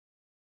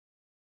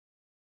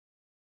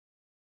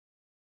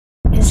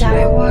As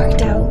I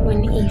walked out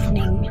one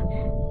evening,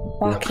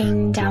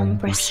 walking down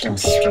Bristol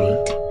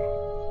Street,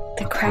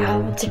 the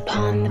crowds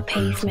upon the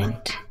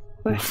pavement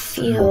were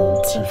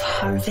fields of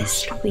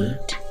harvest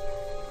wheat.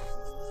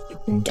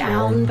 And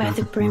down by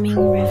the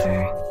brimming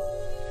river,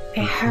 I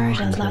heard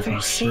a lover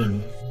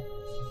sing.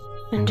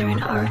 Under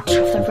an arch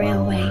of the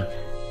railway,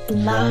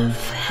 love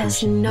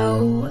has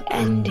no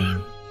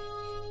ending.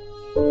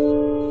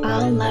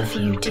 I'll love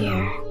you,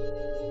 dear.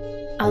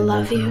 I'll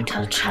love you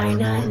till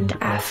China and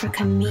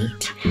Africa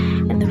meet,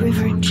 and the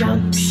river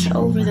jumps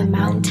over the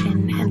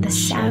mountain, and the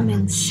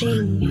salmon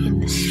sing in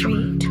the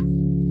street.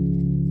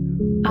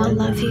 I'll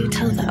love you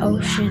till the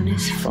ocean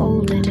is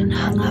folded and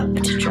hung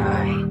up to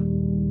dry,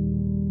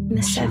 and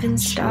the 7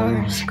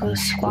 stars go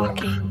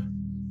squawking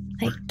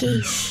like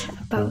geese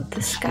about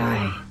the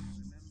sky.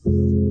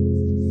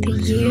 The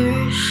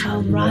years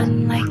shall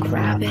run like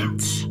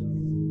rabbits,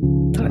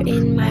 for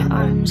in my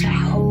arms I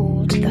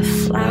hold the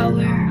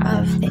flower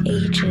of the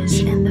ages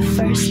and the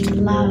first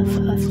love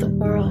of the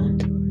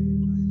world.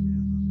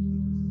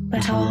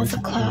 But all the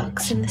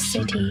clocks in the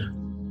city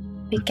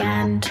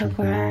began to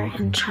whir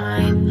and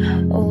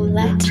chime. Oh,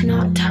 let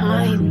not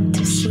time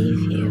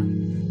deceive you.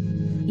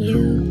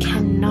 You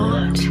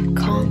cannot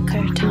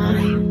conquer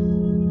time.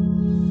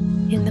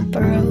 In the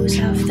burrows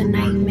of the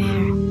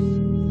nightmare,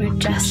 where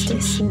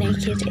justice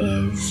naked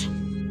is,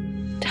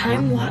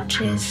 time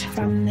watches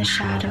from the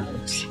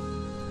shadows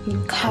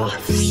and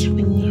coughs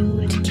when you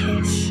would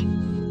kiss.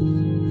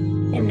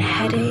 In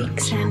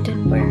headaches and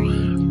in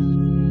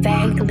worry,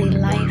 vaguely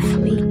life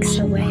leaks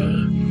away,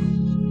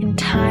 and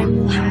time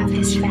will have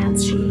his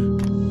fancy,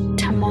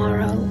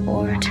 tomorrow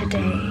or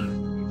today.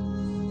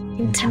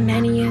 Into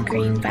many a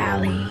green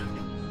valley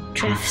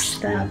drifts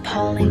the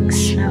appalling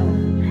snow.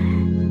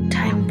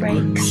 Time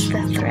breaks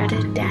the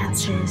threaded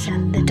dances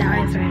and the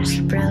diver's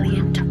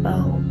brilliant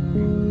bow.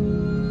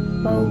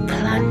 Oh,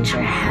 plunge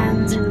your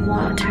hands in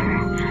water,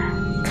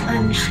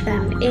 plunge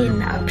them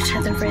in up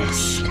to the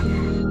wrist.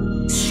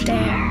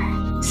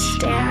 Stare,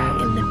 stare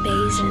in the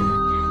basin,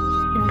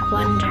 and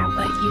wonder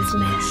what you've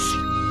missed.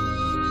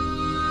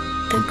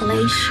 The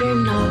glacier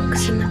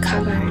knocks in the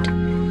cupboard,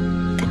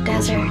 the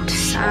desert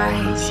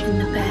sighs in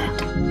the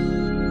bed,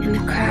 and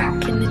the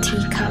crack in the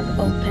teacup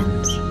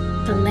opens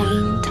the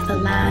lane to the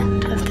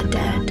land of the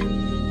dead.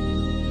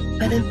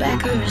 Where the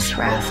beggars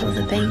raffle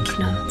the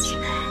banknotes,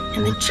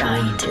 and the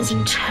giant is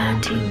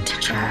enchanting to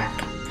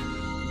Jack,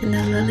 and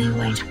the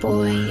lily-white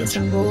boy is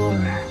a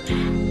roarer,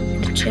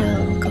 and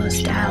Jill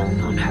goes down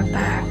on her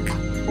back.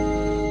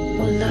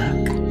 Oh,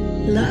 look,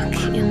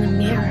 look in the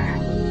mirror.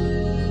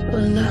 Oh,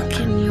 look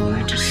in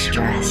your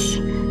distress.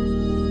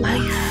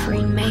 Life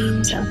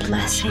remains a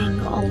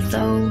blessing,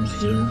 although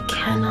you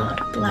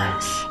cannot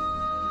bless.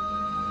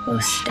 Oh,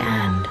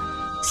 stand,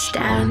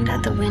 stand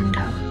at the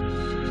window,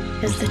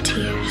 as the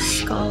tears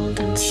scald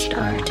and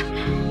start.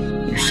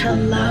 You shall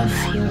love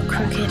your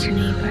crooked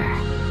neighbor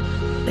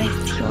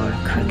with your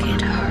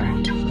crooked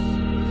heart.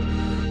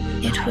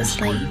 It was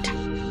late,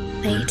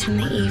 late in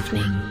the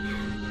evening.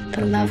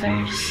 The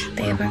lovers,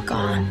 they were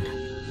gone.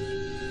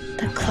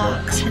 The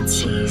clocks had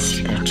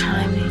ceased their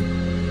chiming,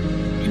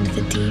 and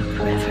the deep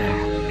river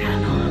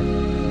ran on.